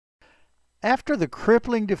After the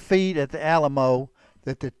crippling defeat at the Alamo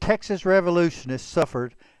that the Texas revolutionists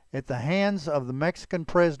suffered at the hands of the Mexican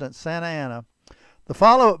president Santa Anna, the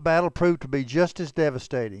follow-up battle proved to be just as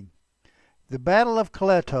devastating. The Battle of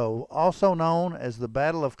Coleto, also known as the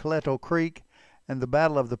Battle of Coleto Creek and the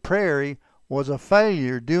Battle of the Prairie, was a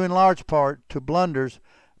failure due in large part to blunders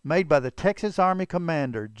made by the Texas Army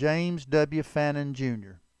commander James W. Fannin,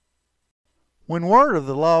 Jr. When word of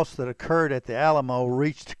the loss that occurred at the Alamo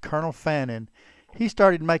reached Colonel Fannin, he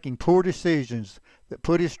started making poor decisions that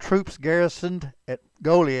put his troops garrisoned at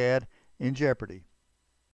Goliad in jeopardy.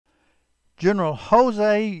 General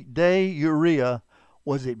Jose de Urrea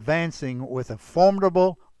was advancing with a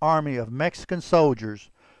formidable army of Mexican soldiers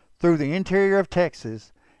through the interior of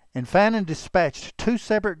Texas, and Fannin dispatched two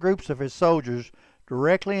separate groups of his soldiers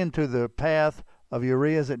directly into the path of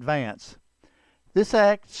Urrea's advance. This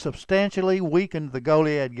act substantially weakened the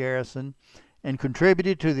Goliad garrison and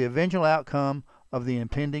contributed to the eventual outcome of the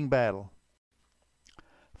impending battle.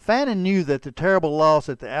 Fannin knew that the terrible loss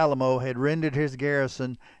at the Alamo had rendered his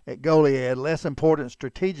garrison at Goliad less important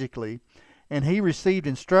strategically, and he received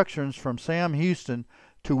instructions from Sam Houston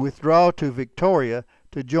to withdraw to Victoria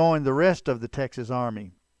to join the rest of the Texas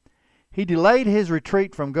Army. He delayed his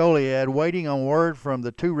retreat from Goliad, waiting on word from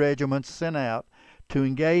the two regiments sent out to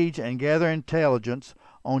engage and gather intelligence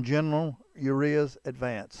on General Urrea's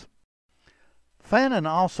advance. Fannin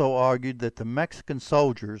also argued that the Mexican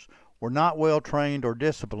soldiers were not well trained or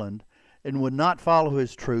disciplined and would not follow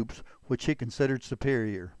his troops, which he considered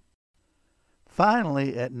superior.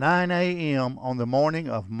 Finally, at 9 a.m. on the morning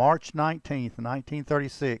of March 19,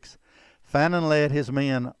 1936, Fannin led his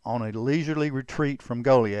men on a leisurely retreat from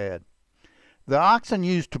Goliad. The oxen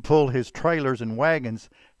used to pull his trailers and wagons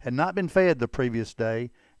had not been fed the previous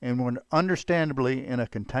day and were understandably in a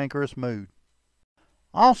cantankerous mood.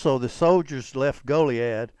 Also, the soldiers left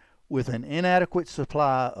Goliad with an inadequate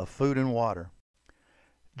supply of food and water.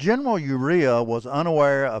 General Urrea was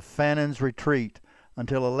unaware of Fannin's retreat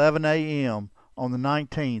until 11 a.m. on the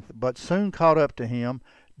 19th, but soon caught up to him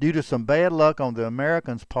due to some bad luck on the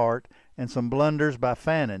Americans' part and some blunders by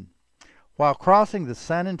Fannin. While crossing the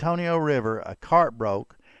San Antonio River, a cart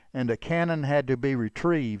broke and a cannon had to be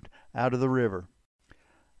retrieved out of the river.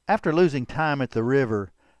 After losing time at the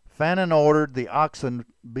river, Fannin ordered the oxen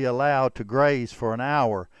be allowed to graze for an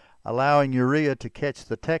hour, allowing Urrea to catch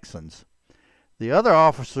the Texans. The other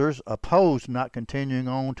officers opposed not continuing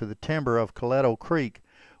on to the timber of Coleto Creek,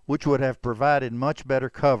 which would have provided much better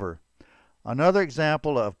cover. Another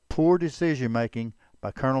example of poor decision-making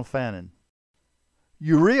by Colonel Fannin.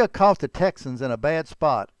 Urrea caught the Texans in a bad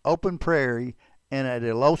spot, open prairie, and at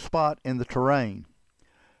a low spot in the terrain.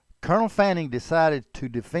 Colonel Fannin decided to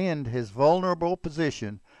defend his vulnerable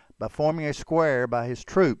position by forming a square by his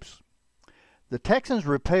troops. The Texans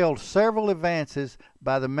repelled several advances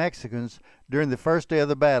by the Mexicans during the first day of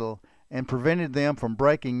the battle and prevented them from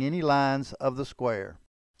breaking any lines of the square.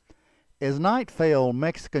 As night fell,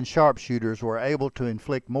 Mexican sharpshooters were able to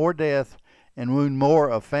inflict more death and wound more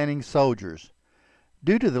of Fannin's soldiers.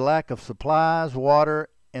 Due to the lack of supplies, water,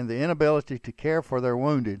 and the inability to care for their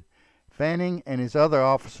wounded, Fannin and his other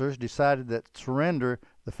officers decided that surrender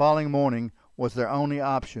the following morning was their only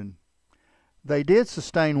option. They did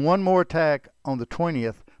sustain one more attack on the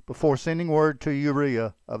 20th before sending word to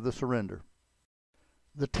Urrea of the surrender.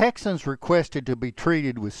 The Texans requested to be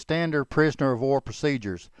treated with standard prisoner of war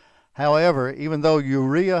procedures. However, even though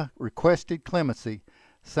Urrea requested clemency,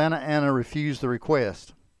 Santa Anna refused the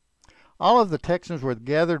request. All of the Texans were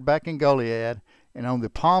gathered back in Goliad, and on the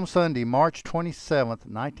Palm Sunday, March 27,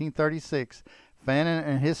 1936, Fannin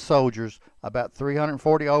and his soldiers, about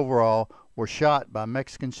 340 overall, were shot by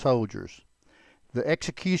Mexican soldiers. The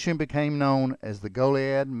execution became known as the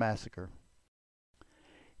Goliad Massacre.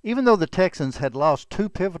 Even though the Texans had lost two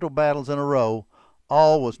pivotal battles in a row,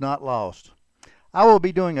 all was not lost. I will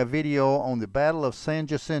be doing a video on the Battle of San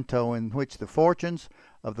Jacinto, in which the fortunes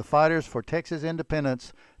of the fighters for Texas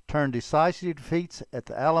independence turned decisive defeats at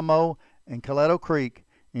the Alamo and Coleto Creek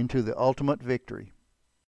into the ultimate victory.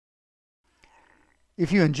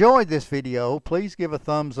 If you enjoyed this video, please give a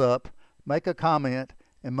thumbs up, make a comment,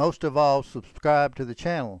 and most of all, subscribe to the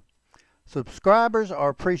channel. Subscribers are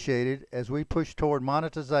appreciated as we push toward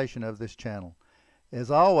monetization of this channel. As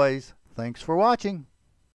always, thanks for watching.